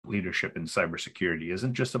leadership in cybersecurity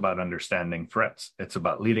isn't just about understanding threats. It's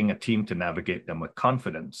about leading a team to navigate them with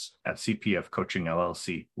confidence. At CPF Coaching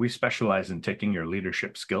LLC, we specialize in taking your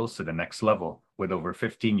leadership skills to the next level. With over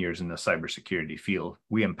 15 years in the cybersecurity field,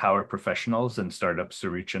 we empower professionals and startups to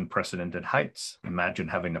reach unprecedented heights. Imagine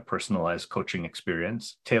having a personalized coaching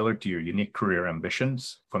experience tailored to your unique career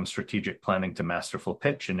ambitions. From strategic planning to masterful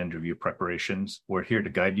pitch and interview preparations, we're here to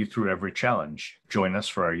guide you through every challenge. Join us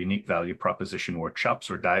for our unique value proposition workshops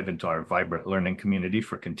or dive into our vibrant learning community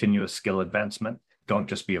for continuous skill advancement. Don't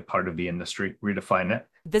just be a part of the industry, redefine it.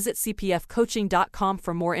 Visit cpfcoaching.com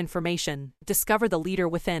for more information. Discover the leader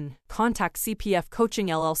within. Contact CPF Coaching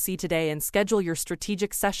LLC today and schedule your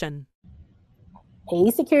strategic session.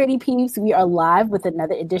 Hey, security peeps. We are live with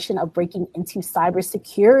another edition of Breaking into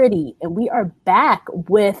Cybersecurity, and we are back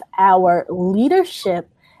with our leadership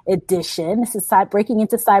edition. This is Breaking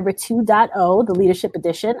into Cyber 2.0, the leadership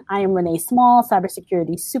edition. I am Renee Small,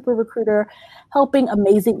 cybersecurity super recruiter, helping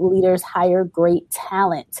amazing leaders hire great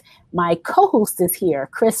talent. My co-host is here,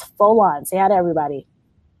 Chris Folon. Say hi to everybody.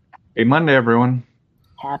 Hey, Monday, everyone.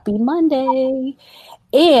 Happy Monday.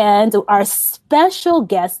 And our special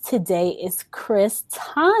guest today is Chris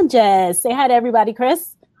Tonjes. Say hi to everybody,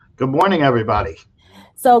 Chris. Good morning, everybody.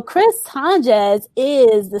 So Chris Tonjes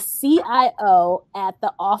is the CIO at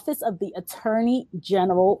the Office of the Attorney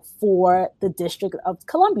General for the District of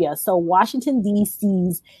Columbia. So Washington,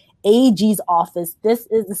 D.C.'s AG's office. This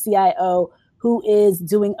is the CIO who is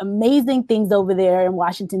doing amazing things over there in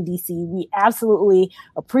Washington, D.C. We absolutely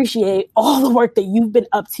appreciate all the work that you've been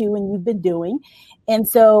up to and you've been doing. And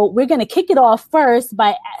so we're going to kick it off first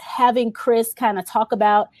by having Chris kind of talk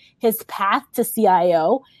about his path to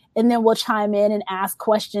CIO. And then we'll chime in and ask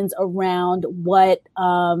questions around what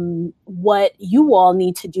you all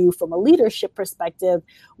need to do from a leadership perspective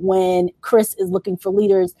when Chris is looking for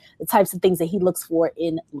leaders, the types of things that he looks for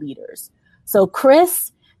in leaders. So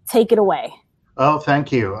Chris, take it away. Oh,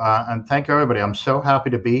 thank you. And thank you, everybody. I'm so happy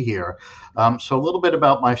to be here. So a little bit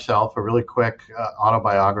about myself, a really quick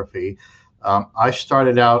autobiography. I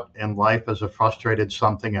started out in life as a frustrated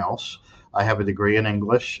something else. I have a degree in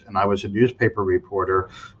English, and I was a newspaper reporter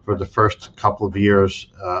for the first couple of years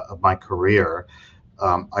of my career.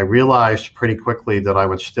 I realized pretty quickly that I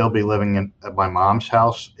would still be living at my mom's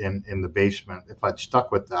house in the basement if I'd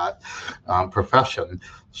stuck with that profession.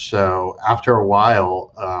 So after a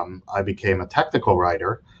while, I became a technical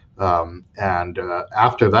writer. And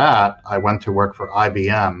after that, I went to work for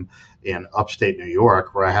IBM in upstate New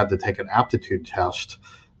York, where I had to take an aptitude test,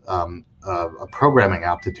 a programming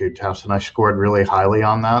aptitude test, and I scored really highly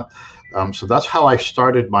on that. So that's how I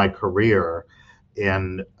started my career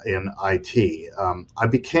in IT. I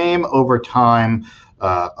became over time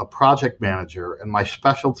a project manager, and my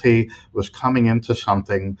specialty was coming into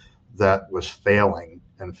something that was failing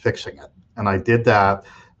and fixing it. And I did that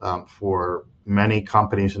for many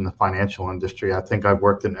companies in the financial industry. I think I've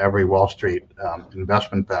worked in every Wall Street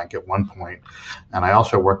investment bank at one point, and I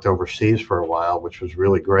also worked overseas for a while, which was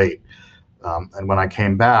really great. And when I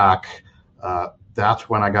came back, that's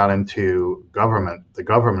when I got into the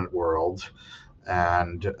government world,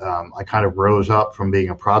 and I kind of rose up from being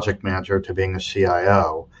a project manager to being a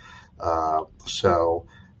CIO. So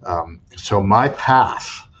my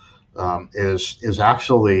path is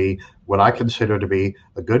actually what I consider to be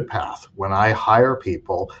a good path. When I hire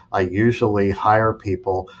people, I usually hire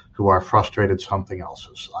people who are frustrated something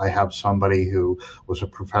else's. I have somebody who was a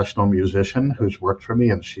professional musician who's worked for me,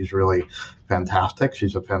 and she's really fantastic.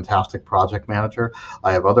 She's a fantastic project manager.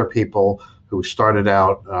 I have other people who started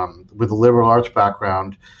out with a liberal arts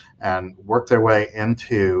background and worked their way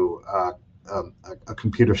into a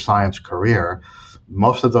computer science career.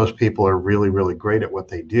 Most of those people are really, really great at what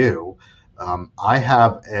they do. I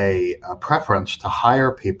have a preference to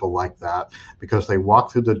hire people like that because they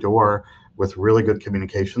walk through the door with really good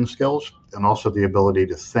communication skills and also the ability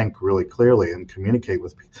to think really clearly and communicate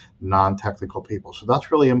with non-technical people. So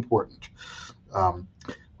that's really important.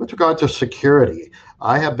 With regard to security,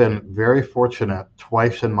 I have been very fortunate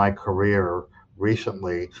twice in my career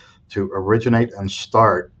recently to originate and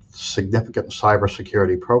start significant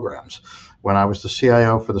cybersecurity programs. When I was the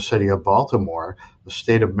CIO for the city of Baltimore, the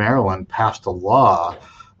state of Maryland passed a law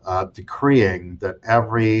decreeing that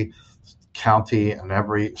every county and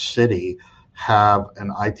every city have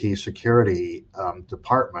an IT security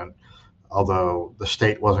department, although the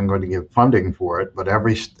state wasn't going to give funding for it, but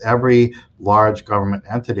every large government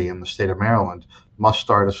entity in the state of Maryland must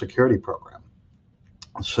start a security program.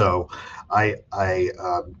 So I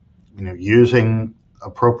using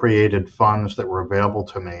appropriated funds that were available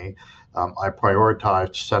to me I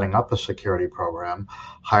prioritized setting up a security program,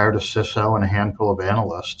 hired a CISO and a handful of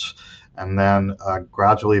analysts, and then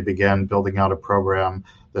gradually began building out a program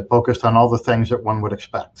that focused on all the things that one would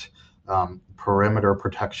expect: perimeter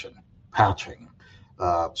protection, patching,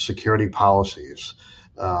 security policies,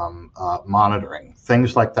 monitoring,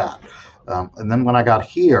 things like that. And then when I got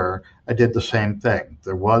here, I did the same thing.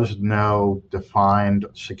 There was no defined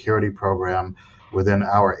security program within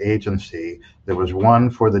our agency. There was one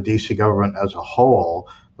for the DC government as a whole,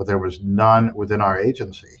 but there was none within our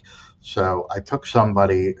agency. So I took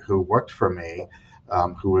somebody who worked for me,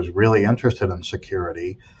 who was really interested in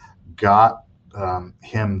security, got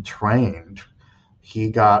him trained. He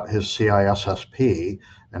got his CISSP,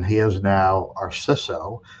 and he is now our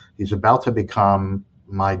CISO. He's about to become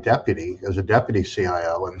my deputy as a deputy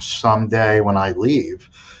CIO, and someday when I leave,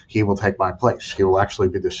 he will take my place. He will actually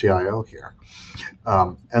be the CIO here.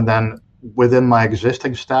 And then within my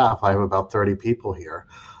existing staff, I have about 30 people here.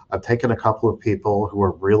 I've taken a couple of people who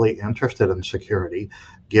are really interested in security,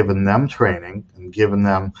 given them training, and given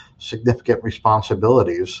them significant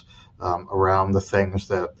responsibilities around the things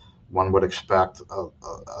that one would expect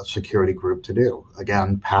a security group to do.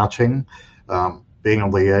 Again, patching, being a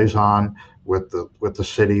liaison with the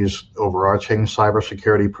city's overarching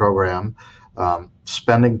cybersecurity program,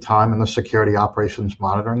 spending time in the Security Operations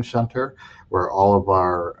Monitoring Center, where all of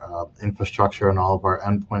our infrastructure and all of our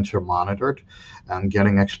endpoints are monitored, and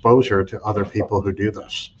getting exposure to other people who do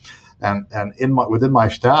this. And within my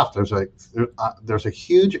staff, there's a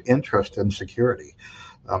huge interest in security.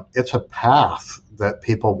 It's a path that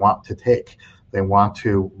people want to take. They want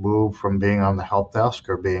to move from being on the help desk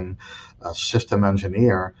or being a system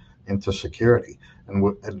engineer into security. And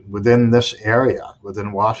within this area,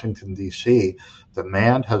 within Washington, D.C.,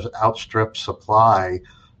 demand has outstripped supply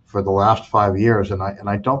for the last 5 years, and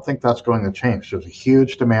I don't think that's going to change. There's a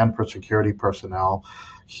huge demand for security personnel,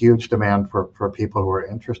 huge demand for people who are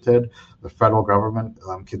interested. The federal government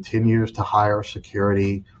continues to hire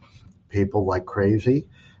security people like crazy,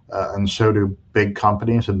 and so do big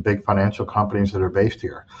companies and big financial companies that are based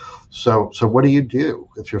here. So what do you do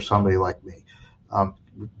if you're somebody like me?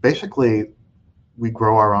 Basically, we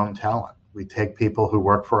grow our own talent. We take people who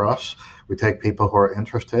work for us. We take people who are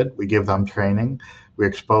interested. We give them training. We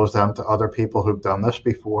expose them to other people who've done this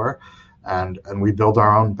before, and we build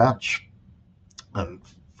our own bench. And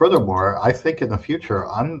furthermore, I think in the future,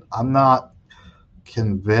 I'm not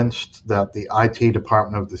convinced that the IT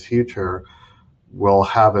department of the future will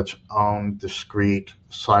have its own discrete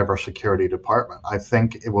cybersecurity department. I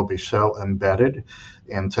think it will be so embedded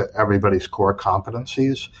into everybody's core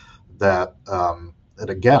competencies that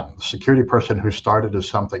again, the security person who started as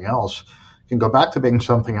something else can go back to being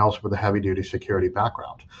something else with a heavy-duty security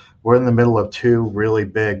background. We're in the middle of two really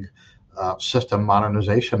big system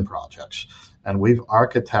modernization projects, and we've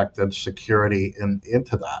architected security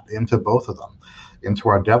into both of them, into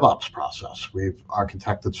our DevOps process. We've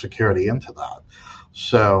architected security into that.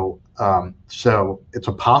 So it's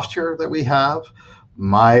a posture that we have.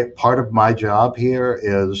 Part of my job here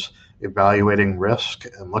is evaluating risk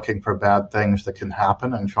and looking for bad things that can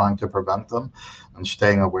happen and trying to prevent them and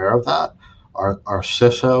staying aware of that. Our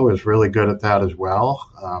CISO is really good at that as well.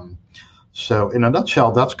 So in a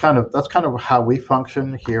nutshell, that's kind of how we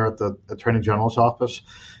function here at the Attorney General's office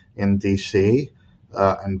in DC.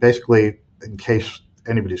 And basically, in case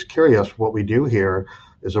anybody's curious, what we do here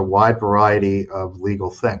is a wide variety of legal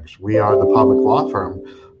things. We are the public law firm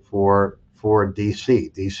for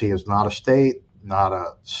DC. DC is not a state, not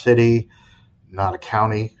a city, not a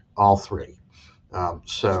county, all three.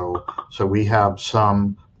 So we have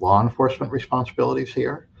some law enforcement responsibilities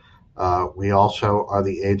here. We also are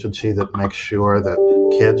the agency that makes sure that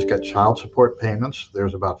kids get child support payments.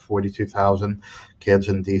 There's about 42,000 kids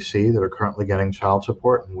in DC that are currently getting child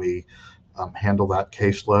support, and we handle that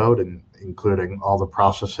caseload, and including all the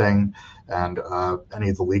processing and any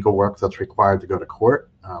of the legal work that's required to go to court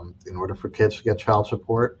in order for kids to get child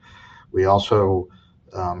support. We also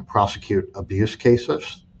prosecute abuse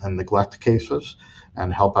cases and neglect cases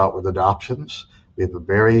and help out with adoptions. We have a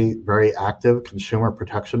very, very active consumer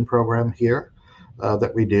protection program here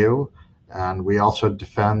that we do. And we also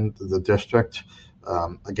defend the district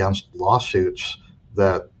against lawsuits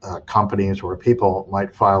that companies or people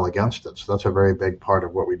might file against it. So that's a very big part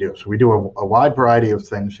of what we do. So we do a wide variety of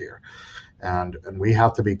things here. And we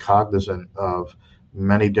have to be cognizant of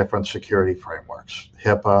many different security frameworks: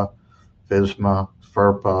 HIPAA, FISMA,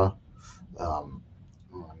 FERPA,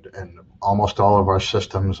 and almost all of our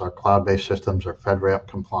systems, our cloud-based systems, are FedRAMP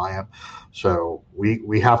compliant. So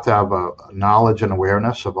we have to have a knowledge and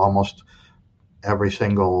awareness of almost every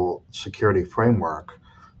single security framework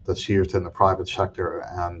that's used in the private sector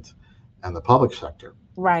and the public sector.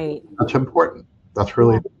 Right. That's important. That's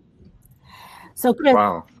really so, Chris.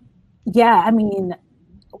 Wow. Yeah, I mean,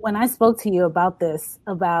 when I spoke to you about this,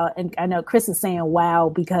 and I know Chris is saying wow,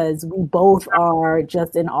 because we both are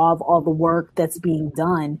just in awe of all the work that's being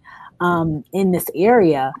done in this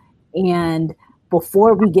area. And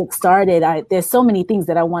before we get started, there's so many things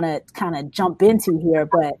that I want to kind of jump into here,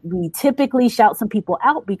 but we typically shout some people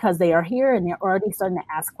out because they are here and they're already starting to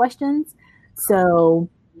ask questions. So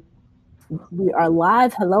we are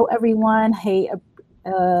live. Hello, everyone. Hey,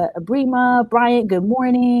 Abrima, Bryant, good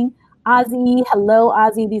morning. Ozzy, hello,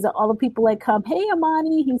 Ozzy. These are all the people that come. Hey,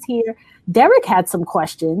 Amani, he's here. Derek had some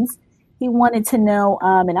questions. He wanted to know,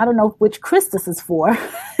 and I don't know which Chris this is for,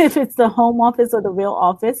 if it's the home office or the real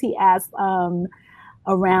office. He asked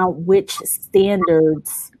around which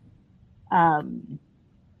standards. I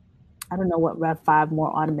don't know what Rev 5 more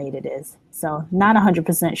automated is. So not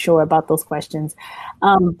 100% sure about those questions.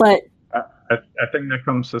 But I think that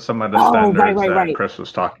comes to some of the standards right. that Chris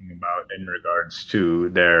was talking about in regards to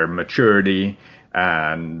their maturity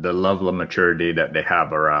and the level of maturity that they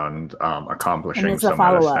have around accomplishing some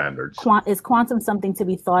of the standards. Is quantum something to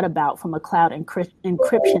be thought about from a cloud encryption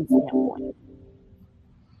standpoint?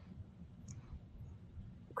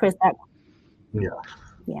 Chris,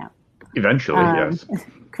 yeah. Eventually, yes.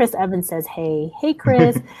 Chris Evans says, hey,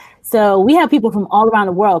 Chris. So we have people from all around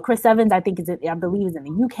the world. Chris Evans, I believe is in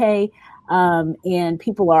the UK. And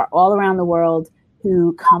people are all around the world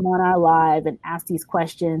who come on our live and ask these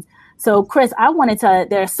questions. So Chris,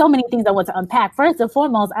 there are so many things I want to unpack. First and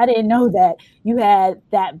foremost, I didn't know that you had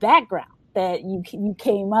that background, that you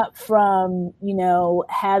came up from,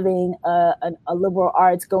 having a liberal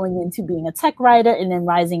arts, going into being a tech writer and then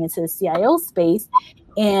rising into the CIO space.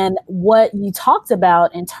 And what you talked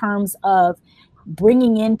about in terms of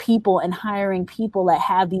bringing in people and hiring people that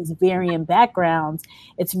have these varying backgrounds,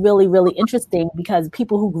 it's really, really interesting, because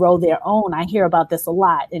people who grow their own, I hear about this a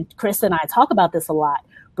lot. And Chris and I talk about this a lot,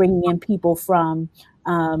 bringing in people from,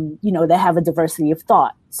 that have a diversity of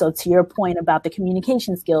thought. So to your point about the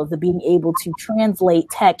communication skills, the being able to translate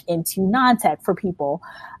tech into non-tech for people,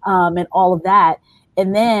 and all of that.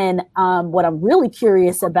 And then what I'm really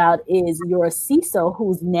curious about is your CISO,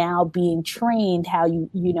 who's now being trained, how you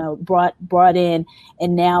brought in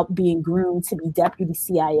and now being groomed to be deputy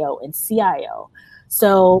CIO and CIO.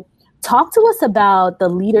 So talk to us about the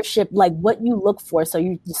leadership, like what you look for. So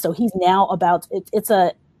he's now about is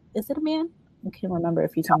it a man? I can't remember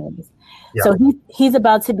if you told me this. Yeah. So he's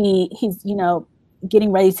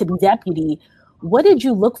getting ready to be deputy. What did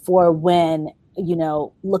you look for when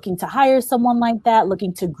looking to hire someone like that,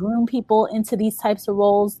 looking to groom people into these types of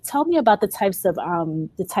roles? Tell me about the types of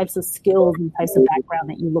skills and types of background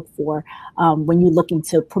that you look for when you're looking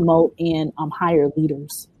to promote and hire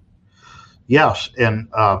leaders. Yes, and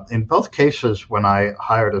in both cases, when I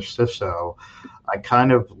hired a CISO, I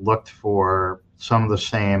kind of looked for some of the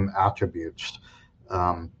same attributes.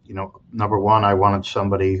 Number one, I wanted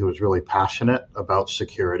somebody who was really passionate about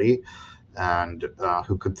security and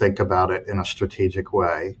who could think about it in a strategic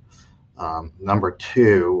way. Number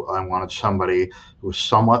two, I wanted somebody who was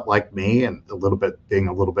somewhat like me and being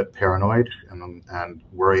a little bit paranoid and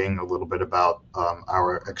worrying a little bit about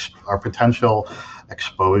our potential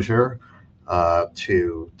exposure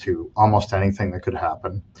to almost anything that could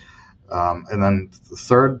happen. And then the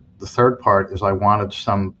third part is I wanted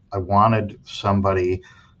somebody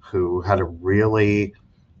who had a really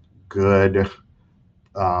good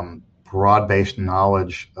broad-based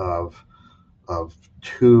knowledge of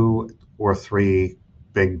 2 or 3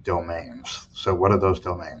 big domains. So what are those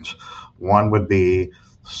domains? One would be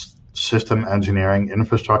system engineering,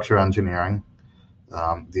 infrastructure engineering.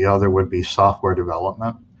 The other would be software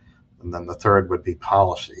development. And then the third would be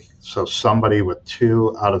policy. So somebody with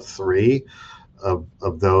 2 out of 3 of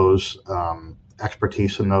those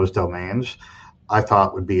expertise in those domains, I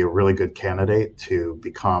thought would be a really good candidate to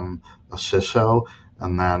become a CISO.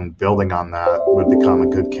 And then building on that would become a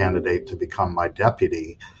good candidate to become my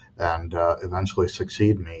deputy and eventually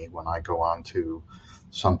succeed me when I go on to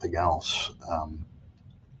something else,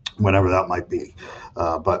 whenever that might be.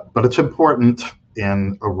 But it's important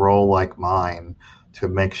in a role like mine to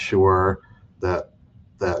make sure that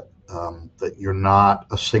you're not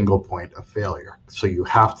a single point of failure. So you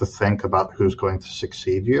have to think about who's going to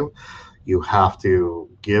succeed you. You have to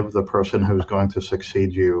give the person who's going to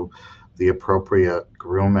succeed you the appropriate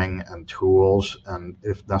grooming and tools, and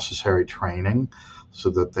if necessary, training,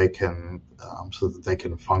 so that they can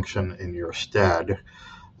function in your stead.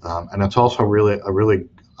 And it's also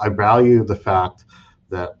I value the fact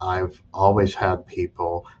that I've always had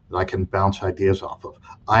people that I can bounce ideas off of.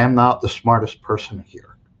 I am not the smartest person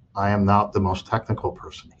here. I am not the most technical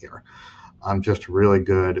person here. I'm just really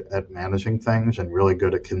good at managing things and really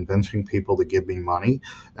good at convincing people to give me money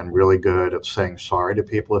and really good at saying sorry to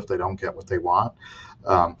people if they don't get what they want.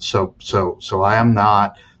 So I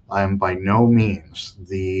am by no means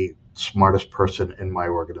the smartest person in my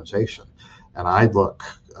organization. And I look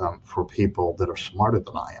for people that are smarter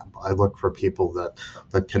than I am. I look for people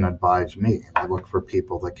that can advise me. I look for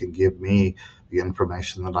people that can give me the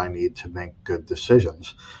information that I need to make good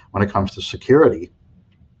decisions. When it comes to security,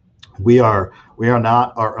 we are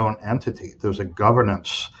not our own entity. There's a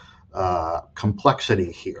governance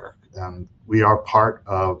complexity here, and we are part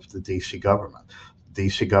of the DC government.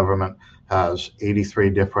 DC government has 83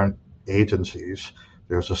 different agencies.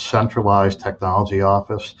 There's a centralized technology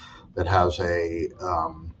office that has a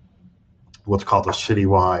what's called a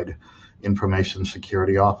citywide information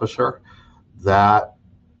security officer. That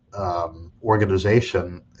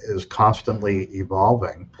organization is constantly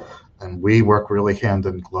evolving, and we work really hand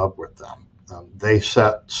in glove with them. They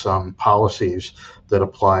set some policies that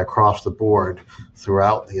apply across the board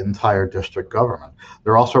throughout the entire district government.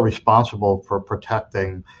 They're also responsible for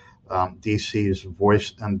protecting DC's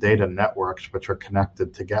voice and data networks, which are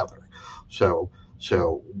connected together. So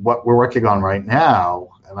what we're working on right now,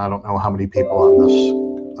 and I don't know how many people on this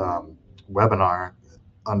webinar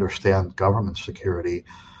understand government security,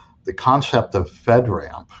 the concept of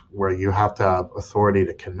FedRAMP, where you have to have authority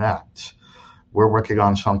to connect, we're working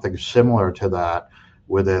on something similar to that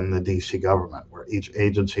within the DC government, where each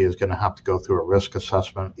agency is going to have to go through a risk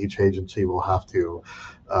assessment. Each agency will have to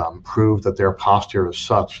prove that their posture is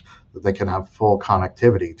such that they can have full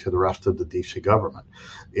connectivity to the rest of the DC government.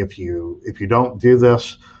 If you don't do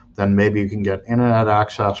this, then maybe you can get internet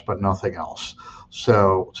access, but nothing else.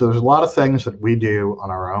 So there's a lot of things that we do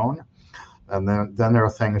on our own. And then there are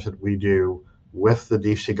things that we do with the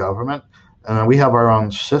DC government. And then we have our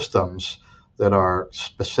own systems that are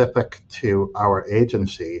specific to our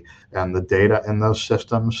agency, and the data in those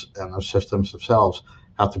systems and those systems themselves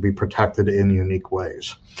have to be protected in unique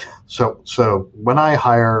ways. So when I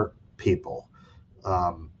hire people,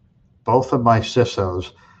 both of my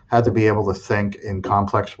CISOs had to be able to think in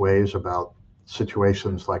complex ways about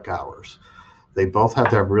situations like ours. They both had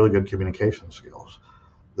to have really good communication skills.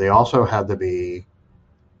 They also had to be,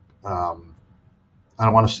 I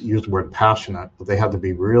don't want to use the word passionate, but they had to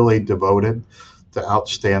be really devoted to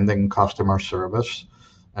outstanding customer service.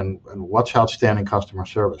 And what's outstanding customer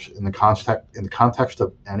service? In the context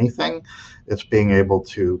of anything, it's being able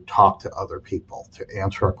to talk to other people, to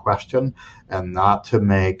answer a question, and not to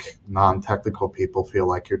make non-technical people feel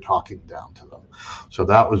like you're talking down to them. So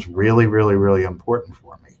that was really, really, really important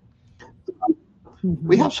for me.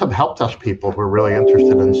 We have some help desk people who are really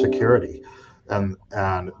interested in security, and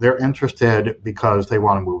they're interested because they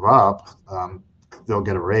want to move up. They'll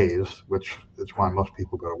get a raise, which is why most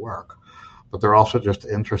people go to work. But they're also just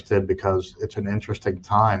interested because it's an interesting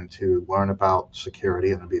time to learn about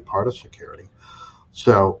security and to be part of security.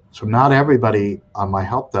 So not everybody on my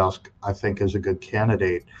help desk, I think, is a good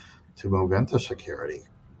candidate to move into security.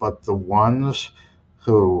 But the ones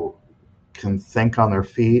who can think on their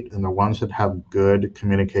feet and the ones that have good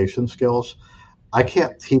communication skills, I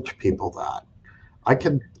can't teach people that. I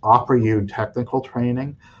can offer you technical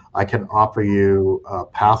training. I can offer you a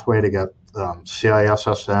pathway to get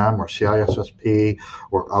CISSM or CISSP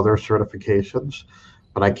or other certifications,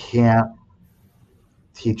 but I can't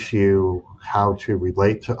teach you how to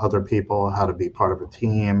relate to other people, how to be part of a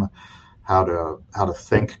team, how to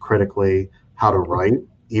think critically, how to write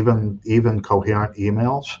even coherent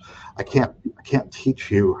emails. I can't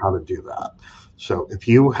teach you how to do that. So if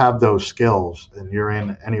you have those skills and you're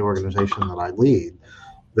in any organization that I lead,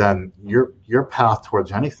 then your path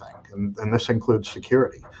towards anything, and this includes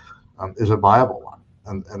security, is a viable one.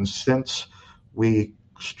 And since we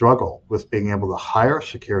struggle with being able to hire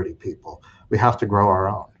security people, we have to grow our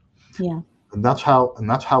own. Yeah. And that's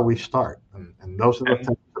how we start. And those are the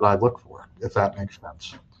things that I look for, if that makes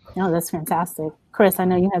sense. No, that's fantastic. Chris, I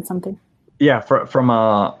know you had something. Yeah, from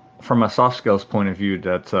a soft skills point of view,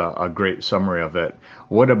 that's a great summary of it.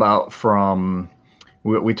 What about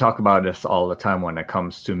we talk about this all the time when it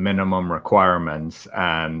comes to minimum requirements,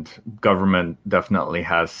 and government definitely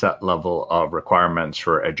has set level of requirements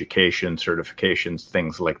for education, certifications,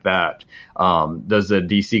 things like that. Does the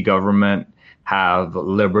DC government have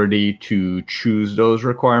liberty to choose those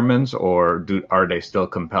requirements, or are they still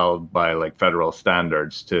compelled by like federal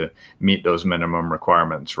standards to meet those minimum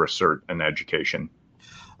requirements for cert and education?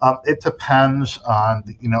 It depends on,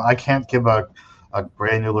 I can't give a a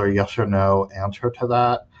granular yes or no answer to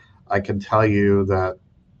that. I can tell you that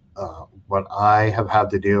what I have had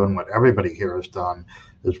to do and what everybody here has done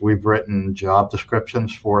is we've written job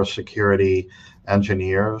descriptions for security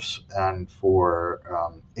engineers and for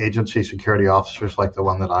agency security officers like the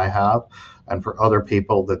one that I have, and for other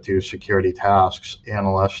people that do security tasks,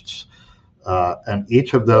 analysts, and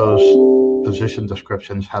each of those position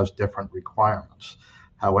descriptions has different requirements.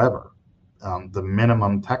 However, the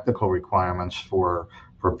minimum technical requirements for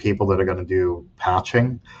people that are going to do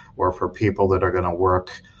patching, or for people that are going to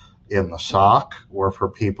work in the SOC, or for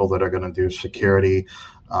people that are going to do security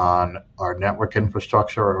on our network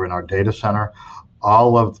infrastructure or in our data center,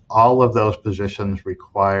 all of those positions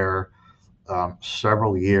require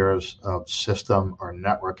several years of system or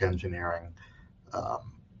network engineering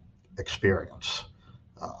experience.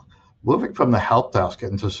 Moving from the help desk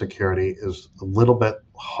into security is a little bit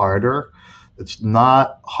harder. It's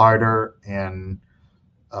not harder in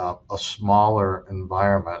a smaller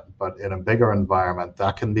environment, but in a bigger environment,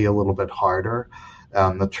 that can be a little bit harder.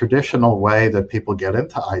 The traditional way that people get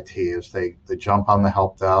into IT is they jump on the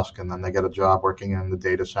help desk, and then they get a job working in the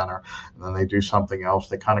data center, and then they do something else.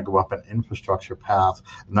 They kind of go up an infrastructure path,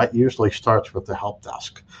 and that usually starts with the help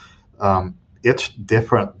desk. It's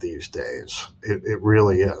different these days. It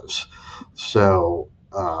really is. So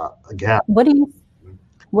again, what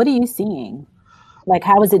are you seeing? Like,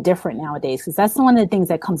 how is it different nowadays? Because that's one of the things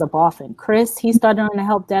that comes up often. Chris, he started on the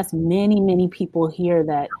help desk. Many people here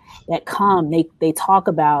that come, they talk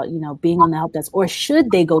about, being on the help desk, or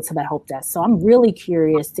should they go to the help desk? So I'm really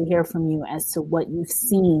curious to hear from you as to what you've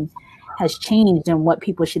seen has changed and what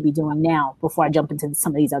people should be doing now before I jump into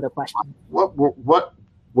some of these other questions.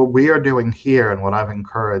 What we are doing here, and what I've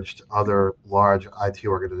encouraged other large IT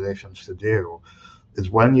organizations to do,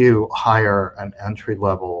 is when you hire an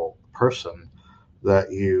entry-level person,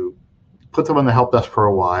 that you put them on the help desk for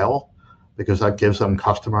a while, because that gives them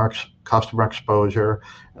customer exposure,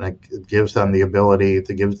 and it gives them the ability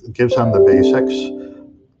to gives them the basics.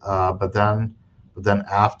 But then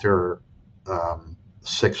after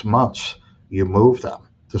 6 months, you move them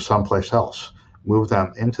to someplace else, move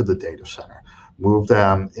them into the data center, move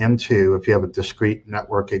them into, if you have a discrete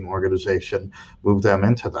networking organization, move them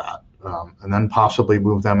into that, and then possibly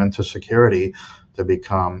move them into security to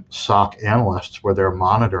become SOC analysts, where they're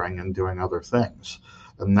monitoring and doing other things.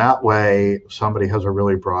 And that way, somebody has a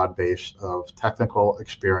really broad base of technical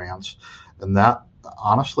experience, and that,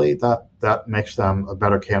 honestly, that makes them a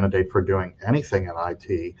better candidate for doing anything in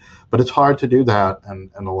IT. But it's hard to do that,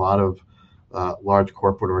 and a lot of large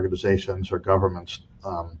corporate organizations or governments,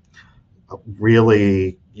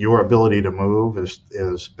 really, your ability to move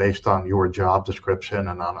is based on your job description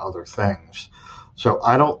and on other things. So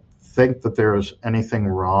I don't think that there's anything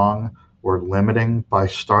wrong or limiting by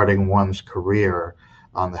starting one's career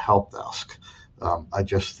on the help desk. I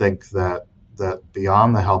just think that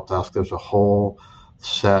beyond the help desk, there's a whole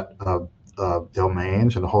set of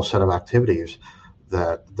domains and a whole set of activities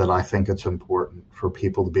that I think it's important for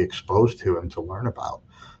people to be exposed to and to learn about.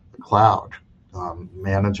 The cloud,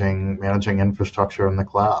 managing infrastructure in the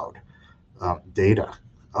cloud, data,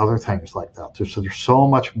 other things like that. So there's so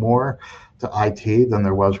much more to IT than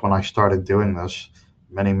there was when I started doing this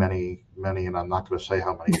many, and I'm not going to say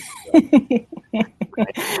how many.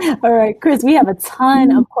 All right, Chris, we have a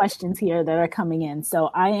ton of questions here that are coming in, so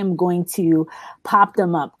I am going to pop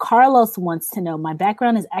them up. Carlos wants to know, my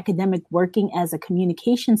background is academic, working as a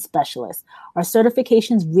communication specialist. Are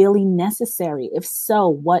certifications really necessary? If so,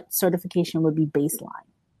 what certification would be baseline?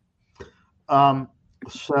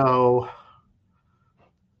 So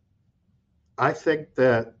I think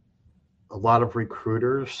that a lot of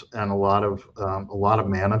recruiters and a lot of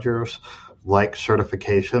managers like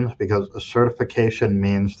certifications, because a certification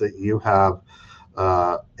means that you have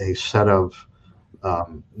a set of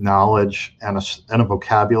knowledge and a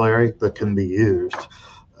vocabulary that can be used,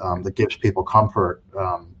 that gives people comfort,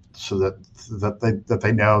 so that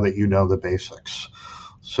they know that you know the basics.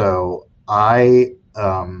 So I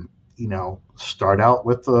start out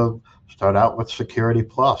with Security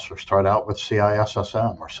Plus, or start out with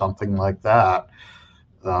CISSM or something like that.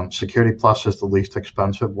 Security Plus is the least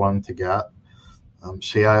expensive one to get.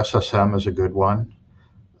 CISSM is a good one.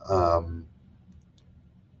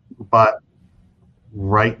 But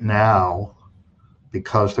right now,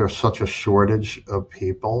 because there's such a shortage of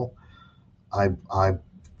people, I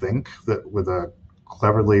think that with a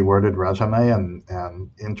cleverly worded resume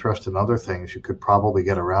and interest in other things, you could probably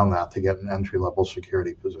get around that to get an entry-level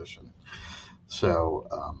security position. So,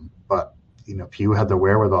 but if you had the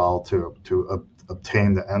wherewithal to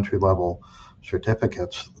obtain the entry-level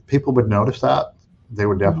certificates, people would notice that. They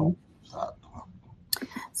would definitely notice that.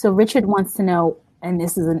 So Richard wants to know, and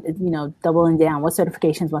this is, doubling down, what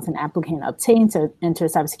certifications must an applicant obtain to enter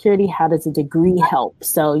cybersecurity? How does a degree help?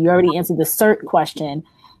 So you already answered the cert question.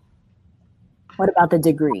 What about the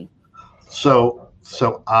degree? So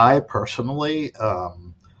I personally,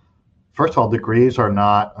 first of all, degrees are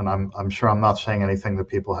not, and I'm sure I'm not saying anything that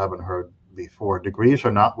people haven't heard before. Degrees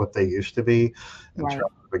are not what they used to be in terms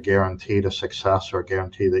of a guarantee to success or a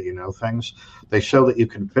guarantee that you know things. They show that you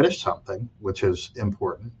can finish something, which is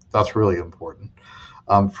important. That's really important.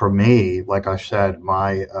 For me, like I said,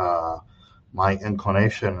 my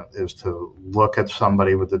inclination is to look at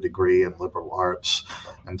somebody with a degree in liberal arts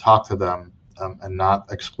and talk to them, and not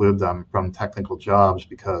exclude them from technical jobs,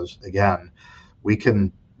 because again, we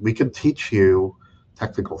can teach you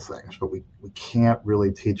technical things, but we can't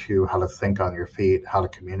really teach you how to think on your feet, how to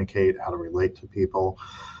communicate, how to relate to people.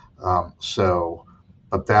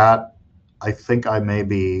 But that, I think I may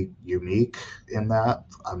be unique in that.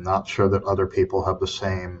 I'm not sure that other people have the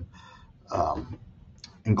same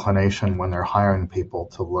inclination when they're hiring people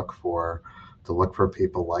to look for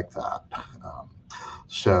people like that.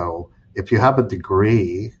 So if you have a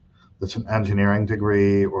degree that's an engineering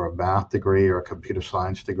degree or a math degree or a computer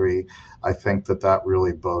science degree, I think that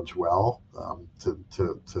really bodes well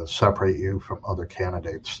to separate you from other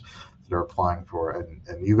candidates that are applying for it.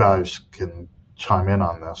 And you guys can chime in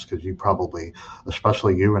on this, because you probably,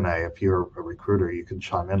 especially you, Renee, if you're a recruiter, you can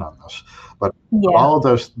chime in on this. But all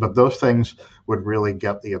of those things would really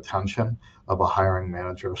get the attention of a hiring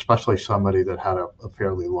manager, especially somebody that had a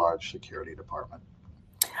fairly large security department.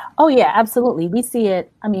 Oh yeah, absolutely. We see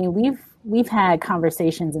it. I mean, we've had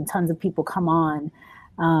conversations, and tons of people come on.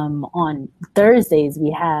 On Thursdays,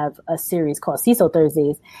 we have a series called CISO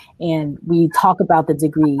Thursdays, and we talk about the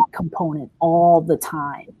degree component all the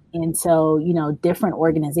time. And so, different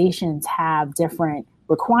organizations have different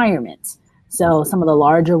requirements. So some of the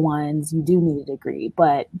larger ones, you do need a degree,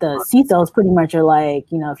 but the CISOs pretty much are like,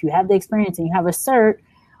 if you have the experience and you have a cert,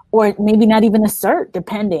 or maybe not even a cert,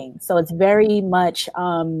 depending. So it's very much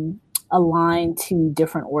aligned to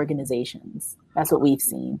different organizations. That's what we've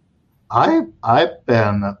seen. I've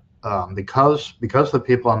been, because the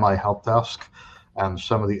people on my help desk and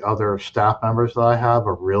some of the other staff members that I have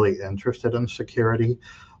are really interested in security,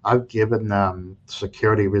 I've given them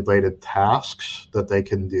security related tasks that they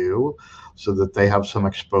can do so that they have some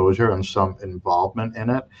exposure and some involvement in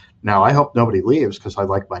it. Now, I hope nobody leaves, because I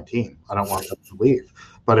like my team. I don't want them to leave.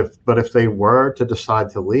 But if they were to decide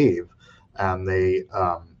to leave, and they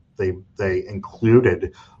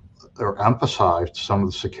included or emphasized some of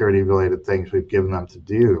the security related things we've given them to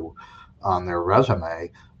do on their resume,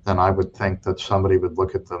 then I would think that somebody would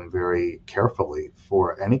look at them very carefully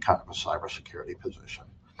for any kind of a cybersecurity position.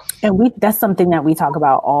 And that's something that we talk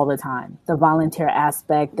about all the time, the volunteer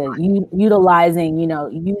aspect, that utilizing,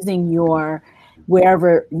 using your,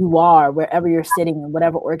 wherever you are, wherever you're sitting, in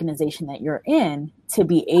whatever organization that you're in, to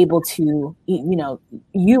be able to,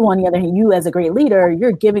 you on the other hand, you as a great leader,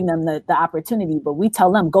 you're giving them the opportunity, but we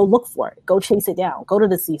tell them, go look for it, go chase it down, go to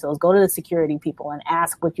the CISOs, go to the security people and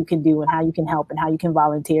ask what you can do and how you can help and how you can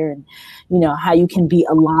volunteer and, how you can be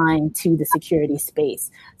aligned to the security space.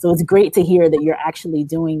 So it's great to hear that you're actually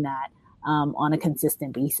doing that on a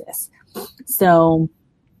consistent basis. So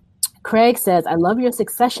Craig says, I love your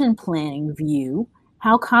succession planning view.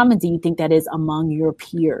 How common do you think that is among your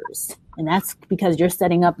peers? And that's because you're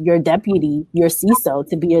setting up your deputy, your CISO,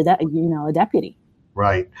 to be a deputy.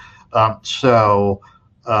 Right. So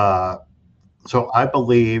I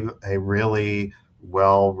believe a really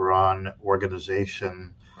well-run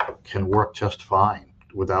organization can work just fine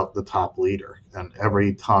without the top leader. And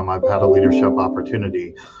every time I've had a leadership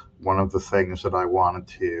opportunity, one of the things that I wanted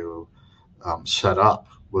to set up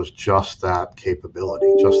was just that capability,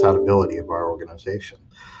 just that ability of our organization.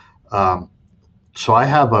 So I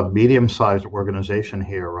have a medium-sized organization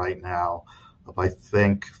here right now of, I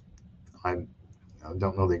think, I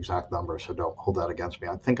don't know the exact number, so don't hold that against me.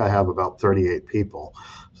 I think I have about 38 people.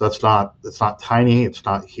 So it's not tiny, it's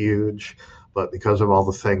not huge, but because of all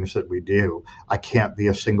the things that we do, I can't be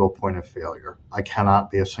a single point of failure. I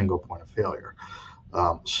cannot be a single point of failure.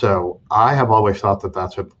 So I have always thought that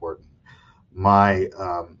that's important. My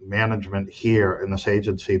management here in this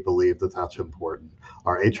agency believe that that's important.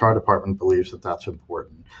 Our HR department believes that that's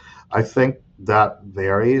important. I think that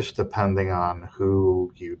varies depending on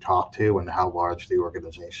who you talk to and how large the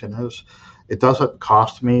organization is. It doesn't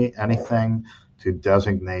cost me anything to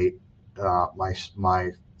designate my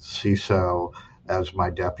CISO as my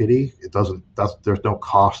deputy. There's no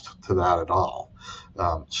cost to that at all.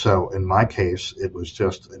 So in my case, it was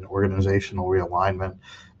just an organizational realignment,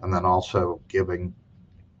 and then also giving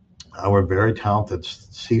our very talented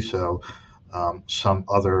CISO some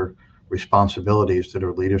other responsibilities that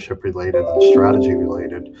are leadership related and strategy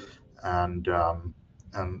related, and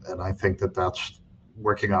and I think that that's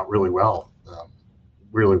working out really well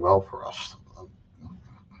for us.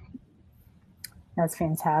 That's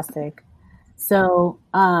fantastic. So,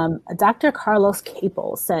 Dr. Carlos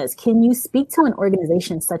Capel says, can you speak to an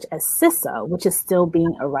organization such as CISA, which is still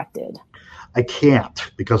being erected? I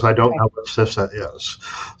can't, because I don't know what CISA is.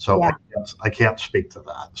 So Yeah. I can't speak to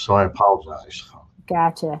that. So I apologize.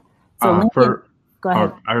 Gotcha. So Lincoln, go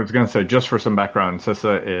ahead. I was going to say, just for some background,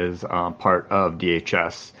 CISA is part of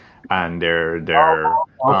DHS, and they're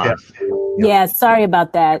Okay. Yeah, sorry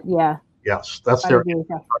about that. Yeah. Yes, that's their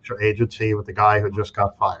infrastructure agency with the guy who just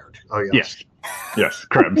got fired. Oh, yes. Yes,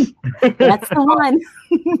 Krebs. That's the one.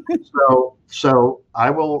 So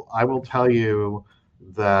I will tell you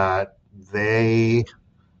that they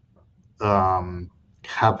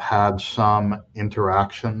have had some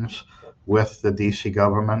interactions with the DC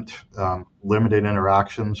government, limited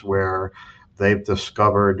interactions where they've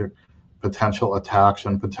discovered potential attacks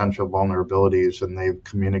and potential vulnerabilities, and they've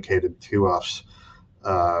communicated to us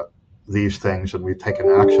these things, and we've taken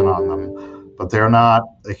action on them. But they're not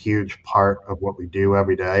a huge part of what we do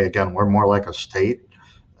every day. Again, we're more like a state,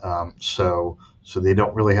 so they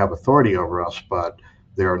don't really have authority over us. But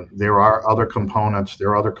there are other components. There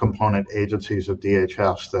are other component agencies of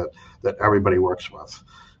DHS that everybody works with,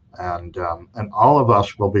 and all of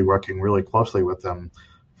us will be working really closely with them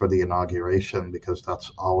for the inauguration, because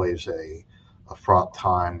that's always a fraught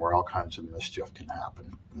time where all kinds of mischief can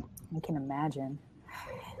happen. I can imagine.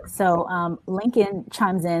 So Lincoln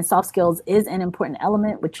chimes in, soft skills is an important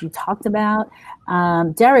element, which you talked about.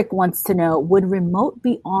 Derek wants to know, would remote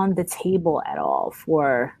be on the table at all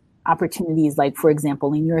for opportunities, like, for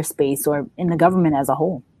example, in your space or in the government as a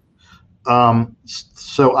whole?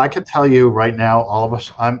 So I could tell you right now, all of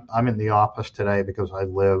us, I'm in the office today because I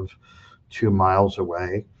live 2 miles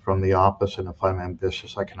away from the office, and if I'm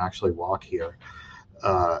ambitious, I can actually walk here.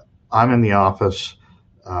 I'm in the office.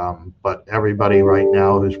 But everybody right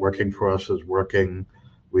now who's working for us is working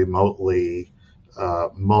remotely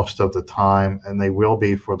most of the time, and they will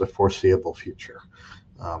be for the foreseeable future.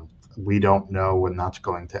 We don't know when that's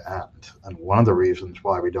going to end. And one of the reasons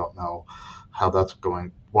why we don't know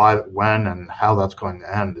when and how that's going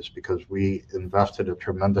to end is because we invested a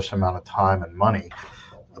tremendous amount of time and money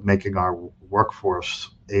making our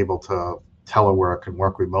workforce able to telework and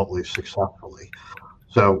work remotely successfully.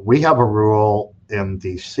 So we have a rule in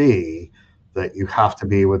DC that you have to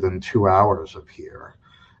be within 2 hours of here.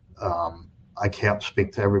 I can't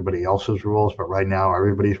speak to everybody else's rules, but right now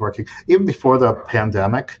everybody's working. Even before the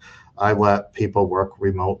pandemic, I let people work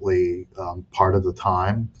remotely part of the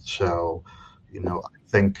time. So, I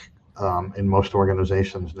think in most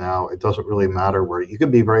organizations now, it doesn't really matter where you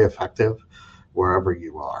can be very effective wherever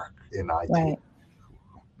you are in IT. Right.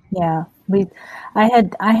 Yeah,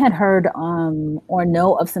 I had heard or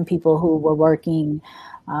know of some people who were working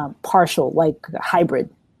partial, like hybrid.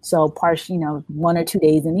 So partial, 1 or 2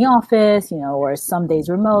 days in the office, or some days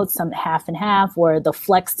remote, some half and half. Where the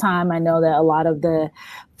flex time, I know that a lot of the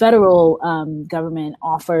federal government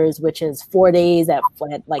offers, which is 4 days at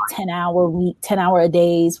like 10-hour week, 10-hour a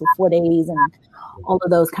days for 4 days, and all of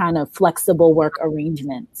those kind of flexible work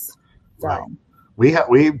arrangements. So. Right.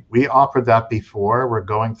 We offered that before. We're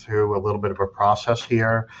going through a little bit of a process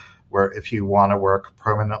here where if you want to work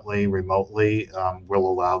permanently remotely, we'll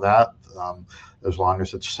allow that as long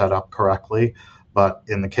as it's set up correctly. But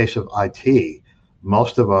in the case of IT,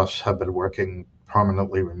 most of us have been working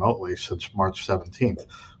permanently remotely since March 17th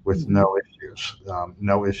with no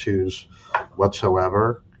issues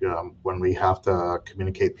whatsoever. When we have to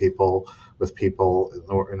communicate with people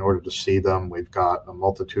in order to see them, we've got a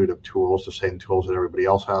multitude of tools, the same tools that everybody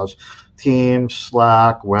else has. Teams,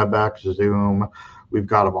 Slack, WebEx, Zoom, we've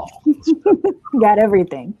got them all. Got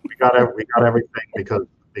everything. We got everything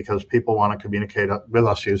because people want to communicate with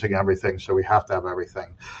us using everything, so we have to have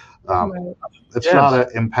everything. Right. It's not an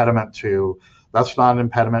impediment that's not an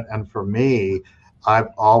impediment. And for me, I've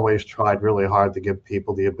always tried really hard to give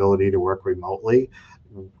people the ability to work remotely.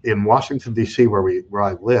 In Washington, D.C., where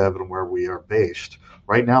I live and where we are based,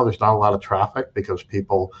 right now there's not a lot of traffic because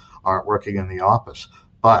people aren't working in the office.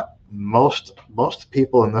 But most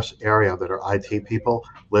people in this area that are IT people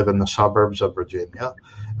live in the suburbs of Virginia,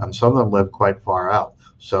 and some of them live quite far out.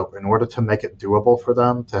 So in order to make it doable for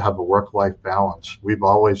them to have a work-life balance, we've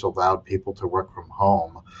always allowed people to work from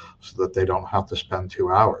home so that they don't have to spend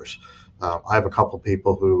 2 hours. I have a couple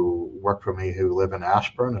people who work for me who live in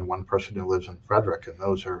Ashburn, and one person who lives in Frederick, and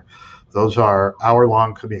those are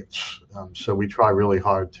hour-long commutes. So we try really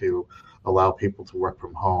hard to allow people to work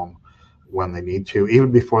from home when they need to,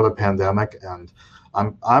 even before the pandemic. And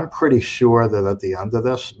I'm pretty sure that at the end of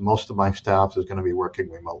this, most of my staff is going to be working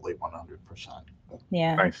remotely 100%.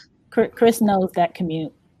 Yeah. Nice. Chris knows that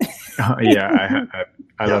commute. Yeah,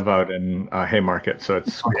 I live out in Haymarket, so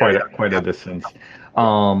it's quite a distance.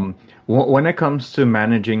 When it comes to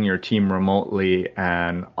managing your team remotely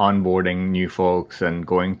and onboarding new folks and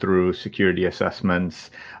going through security assessments,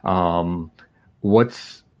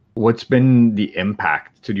 what's been the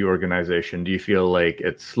impact to the organization? Do you feel like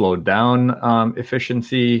it's slowed down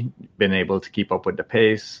efficiency, been able to keep up with the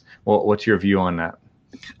pace? What's your view on that?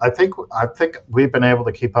 I think we've been able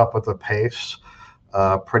to keep up with the pace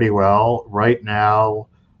pretty well. Right now,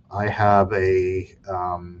 I have a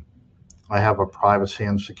privacy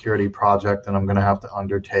and security project that I'm going to have to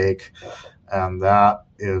undertake, and that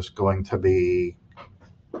is going to be,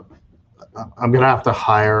 I'm going to have to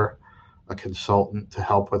hire a consultant to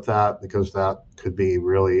help with that, because that could be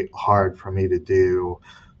really hard for me to do,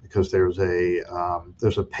 because there's a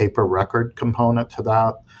paper record component to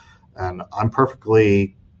that, and I'm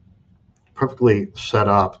perfectly set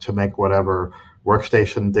up to make whatever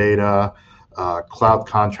workstation data, cloud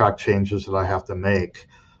contract changes that I have to make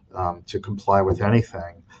to comply with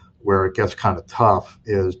anything. Where it gets kind of tough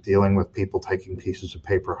is dealing with people taking pieces of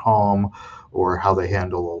paper home, or how they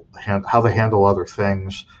handle other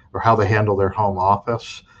things, or how they handle their home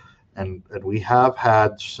office. And we have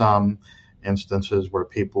had some instances where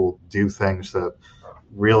people do things that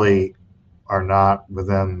really are not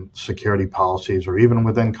within security policies or even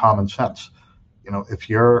within common sense. If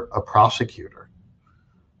you're a prosecutor,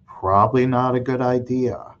 probably not a good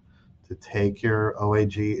idea to take your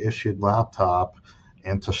OAG issued laptop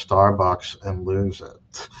into Starbucks and lose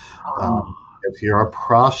it. If you're a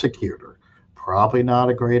prosecutor, probably not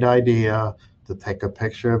a great idea to take a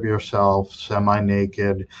picture of yourself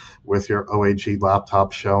semi-naked with your OAG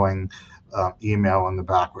laptop showing email in the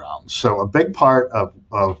background. So a big part of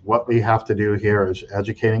what we have to do here is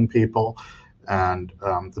educating people, and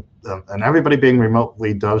everybody being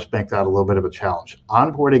remotely does make that a little bit of a challenge.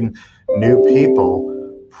 Onboarding new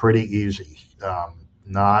people, pretty easy,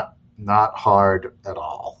 not hard at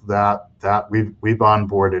all. That we've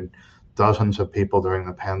onboarded dozens of people during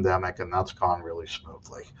the pandemic, and that's gone really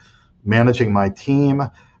smoothly. Managing my team,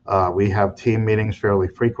 we have team meetings fairly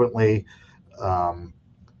frequently.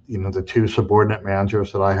 The two subordinate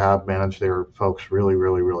managers that I have manage their folks really,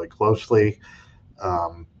 really, really closely.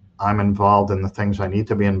 I'm involved in the things I need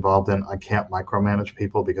to be involved in. I can't micromanage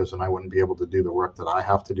people, because then I wouldn't be able to do the work that I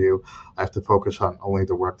have to do. I have to focus on only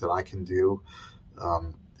the work that I can do.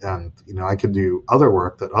 And I can do other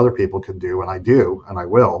work that other people can do, and I do, and I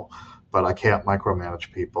will, but I can't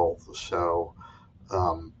micromanage people. So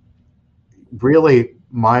really,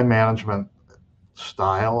 my management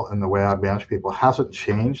style and the way I manage people hasn't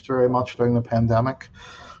changed very much during the pandemic.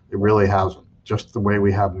 It really hasn't. Just the way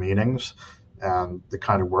we have meetings, and the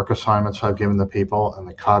kind of work assignments I've given the people, and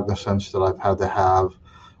the cognizance that I've had to have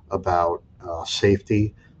about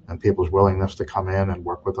safety and people's willingness to come in and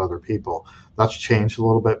work with other people. That's changed a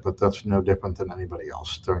little bit, but that's no different than anybody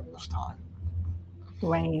else during this time.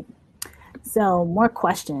 Right. So more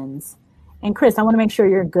questions. And Chris, I want to make sure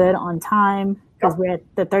you're good on time, because we're at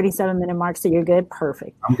the 37-minute mark, so you're good?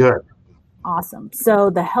 Perfect. I'm good. Awesome. So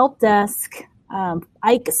the help desk,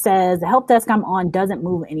 Ike says, the help desk I'm on doesn't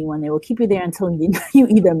move anyone. They will keep you there until you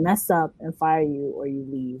either mess up and fire you, or you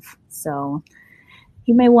leave. So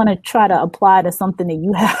you may want to try to apply to something that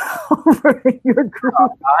you have over your group.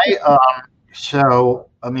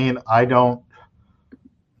 I don't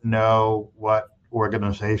know what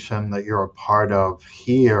organization that you're a part of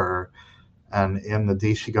here and in the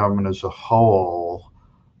DC government as a whole.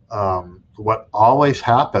 What always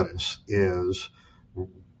happens is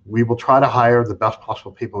we will try to hire the best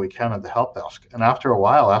possible people we can at the help desk. And after a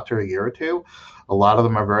while, after a year or two, a lot of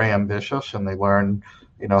them are very ambitious, and they learn,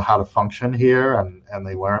 how to function here, and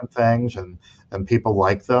they learn things, and people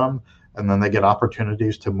like them. And then they get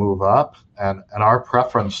opportunities to move up. And our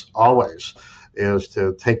preference always is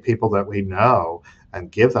to take people that we know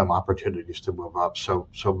and give them opportunities to move up. So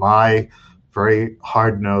my very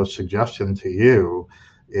hard-nosed suggestion to you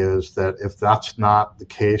is that if that's not the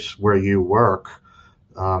case where you work,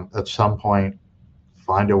 at some point,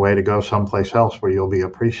 find a way to go someplace else where you'll be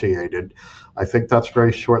appreciated. I think that's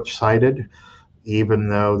very short-sighted. Even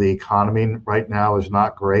though the economy right now is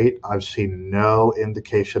not great, I've seen no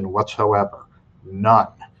indication whatsoever, none,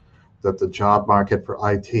 that the job market for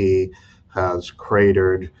IT has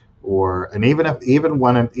cratered and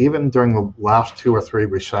even during the last 2 or 3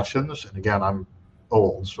 recessions, and again, I'm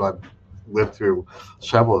old, so I've lived through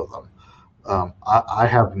several of them. I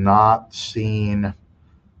have not seen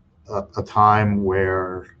a time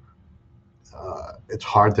where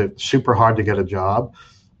it's super hard to get a job,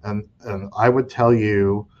 and I would tell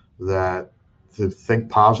you that to think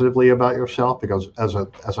positively about yourself, because as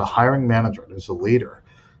a hiring manager, as a leader,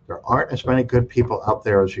 there aren't as many good people out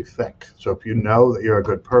there as you think. So if you know that you're a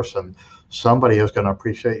good person, somebody is going to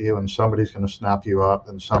appreciate you, and somebody's going to snap you up,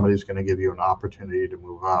 and somebody's going to give you an opportunity to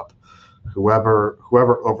move up. Whoever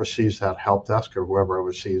oversees that help desk, or whoever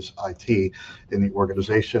oversees IT in the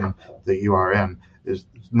organization that you are in, is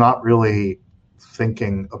not really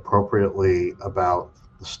thinking appropriately about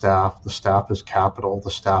the staff. The staff is capital.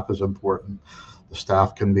 The staff is important. The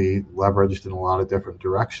staff can be leveraged in a lot of different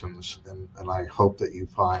directions, and I hope that you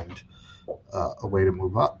find a way to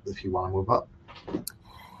move up if you want to move up.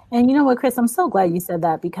 And you know what, Chris, I'm so glad you said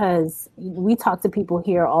that, because we talk to people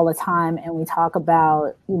here all the time, and we talk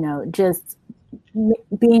about, just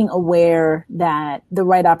being aware that the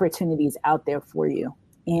right opportunity is out there for you.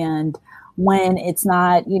 And when it's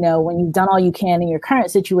not, when you've done all you can in your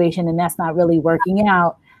current situation and that's not really working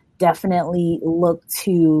out, definitely look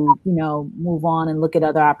to, move on and look at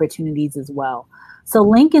other opportunities as well. So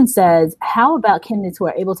Lincoln says, how about candidates who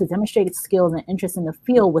are able to demonstrate skills and interest in the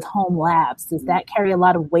field with home labs? Does that carry a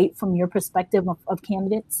lot of weight from your perspective of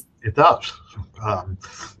candidates? It does.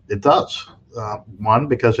 It does. One,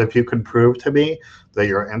 because if you can prove to me that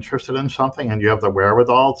you're interested in something and you have the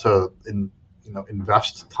wherewithal to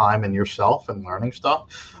invest time in yourself and learning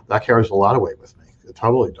stuff, that carries a lot of weight with me. It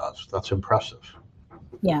totally does. That's impressive.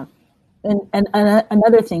 Yeah. And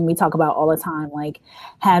another thing we talk about all the time, like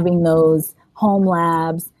having those home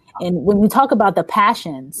labs. And when you talk about the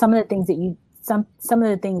passion, some of the things that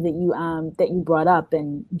you brought up,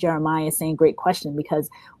 and Jeremiah is saying, great question, because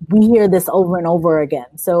we hear this over and over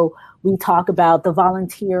again. So we talk about the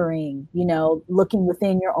volunteering, looking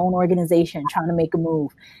within your own organization, trying to make a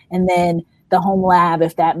move. And then the home lab,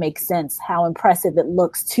 if that makes sense, how impressive it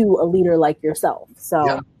looks to a leader like yourself. So,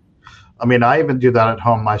 yeah. I mean, I even do that at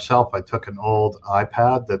home myself. I took an old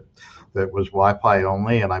iPad that was Wi-Fi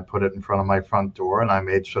only, and I put it in front of my front door, and I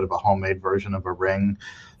made sort of a homemade version of a Ring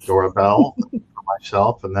doorbell for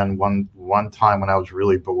myself. And then one time when I was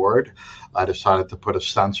really bored, I decided to put a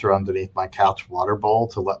sensor underneath my cat's water bowl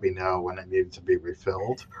to let me know when it needed to be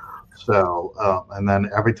refilled. So, and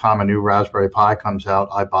then every time a new Raspberry Pi comes out,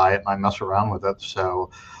 I buy it and I mess around with it.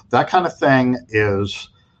 So that kind of thing is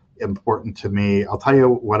important to me. I'll tell you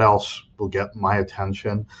what else will get my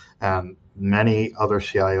attention, and many other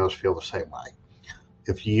CIOs feel the same way.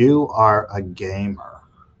 If you're a gamer,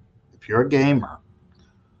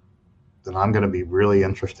 then I'm going to be really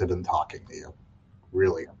interested in talking to you.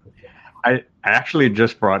 Really. I actually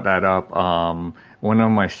just brought that up. One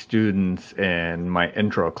of my students in my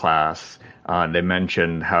intro class, they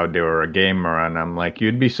mentioned how they were a gamer, and I'm like,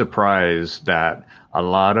 you'd be surprised that a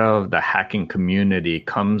lot of the hacking community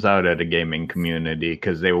comes out of the gaming community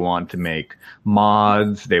because they want to make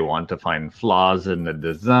mods, they want to find flaws in the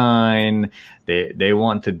design, they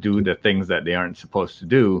want to do the things that they aren't supposed to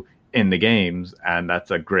do in the games, and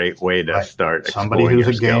that's a great way to start somebody exploring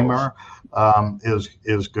who's your a skills. gamer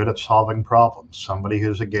is good at solving problems. Somebody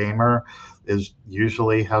who's a gamer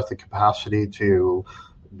usually has the capacity to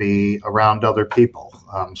be around other people.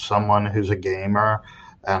 Someone who's a gamer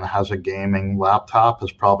and has a gaming laptop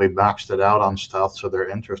has probably maxed it out on stuff, so they're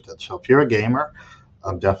interested. So if you're a gamer,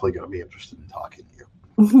 I'm definitely going to be interested in talking to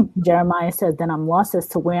you. Jeremiah said, then I'm lost as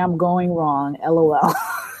to where I'm going wrong. LOL.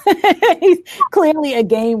 He's clearly a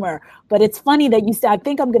gamer, but it's funny that you said, I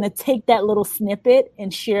think I'm going to take that little snippet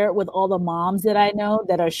and share it with all the moms that I know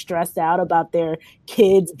that are stressed out about their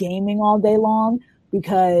kids gaming all day long,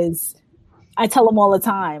 because I tell them all the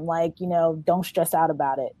time, like, don't stress out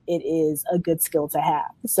about it. It is a good skill to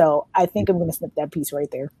have. So I think I'm going to snip that piece right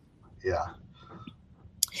there. Yeah.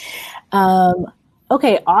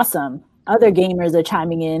 Okay, awesome. Other gamers are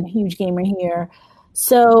chiming in. Huge gamer here.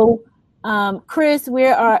 So, Chris, we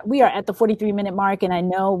are at the 43-minute mark, and I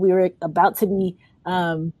know we were about to be,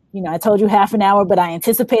 I told you half an hour, but I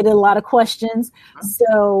anticipated a lot of questions.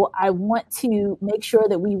 So I want to make sure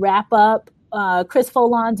that we wrap up. Chris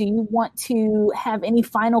Folon, do you want to have any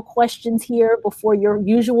final questions here before your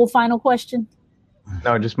usual final question?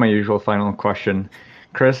 No, just my usual final question.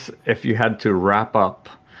 Chris, if you had to wrap up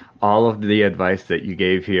all of the advice that you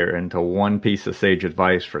gave here into one piece of sage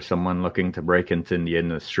advice for someone looking to break into the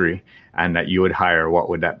industry and that you would hire, what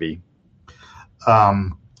would that be?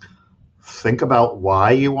 Think about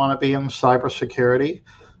why you want to be in cybersecurity.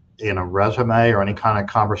 in a resume or any kind of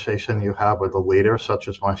conversation you have with a leader, such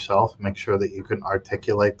as myself, make sure that you can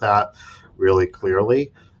articulate that really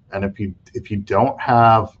clearly. And if you don't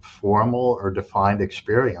have formal or defined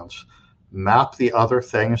experience, map the other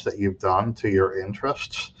things that you've done to your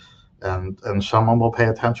interests, and someone will pay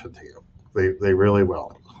attention to you. They really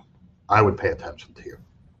will. I would pay attention to you.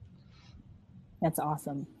 That's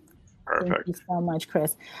awesome. Perfect. Thank you so much,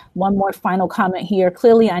 Chris. One more final comment here.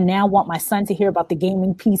 Clearly, I now want my son to hear about the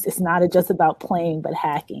gaming piece. It's not just about playing, but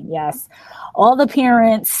hacking. Yes. All the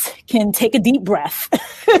parents can take a deep breath.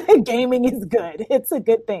 Gaming is good. It's a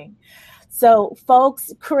good thing. So,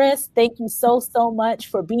 folks, Chris, thank you so much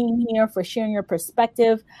for being here, for sharing your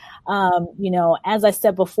perspective. As I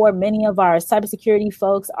said before, many of our cybersecurity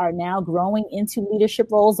folks are now growing into leadership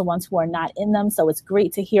roles, the ones who are not in them. So it's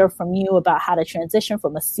great to hear from you about how to transition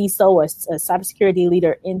from a CISO or a cybersecurity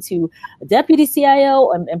leader into a deputy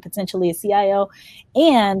CIO and potentially a CIO,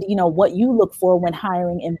 and what you look for when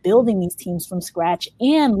hiring and building these teams from scratch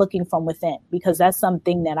and looking from within, because that's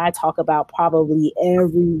something that I talk about probably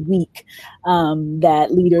every week. That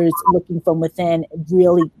leaders looking from within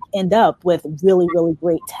really end up with really, really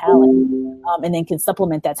great talent, and then can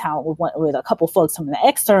supplement that talent with a couple folks from the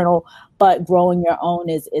external. But growing your own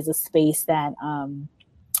is a space that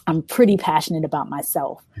I'm pretty passionate about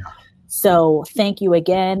myself. So thank you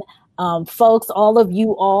again, folks, all of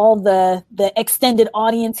you, all the extended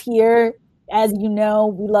audience here. As you know,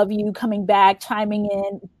 we love you coming back, chiming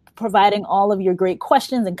in, providing all of your great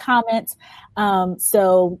questions and comments.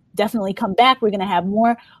 So definitely come back. We're going to have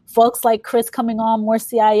more folks like Chris coming on, more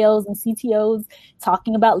CIOs and CTOs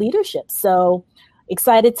talking about leadership. So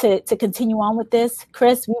excited to continue on with this.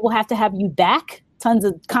 Chris, we will have to have you back. Tons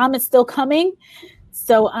of comments still coming.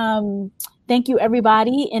 So thank you,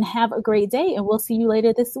 everybody, and have a great day. And we'll see you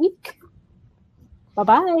later this week.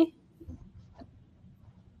 Bye-bye.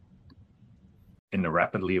 In the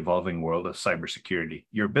rapidly evolving world of cybersecurity,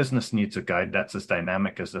 your business needs a guide that's as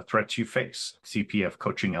dynamic as the threats you face. CPF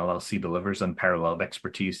Coaching LLC delivers unparalleled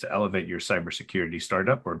expertise to elevate your cybersecurity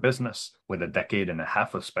startup or business. With a decade and a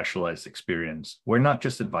half of specialized experience, we're not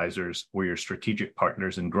just advisors, we're your strategic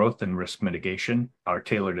partners in growth and risk mitigation. Our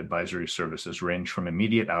tailored advisory services range from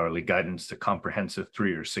immediate hourly guidance to comprehensive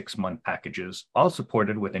 3 or 6 month packages, all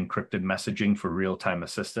supported with encrypted messaging for real-time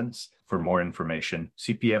assistance. For more information,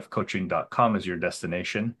 cpfcoaching.com is your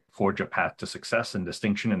destination. Forge a path to success and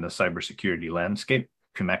distinction in the cybersecurity landscape.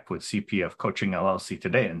 Connect with CPF Coaching LLC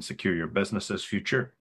today and secure your business's future.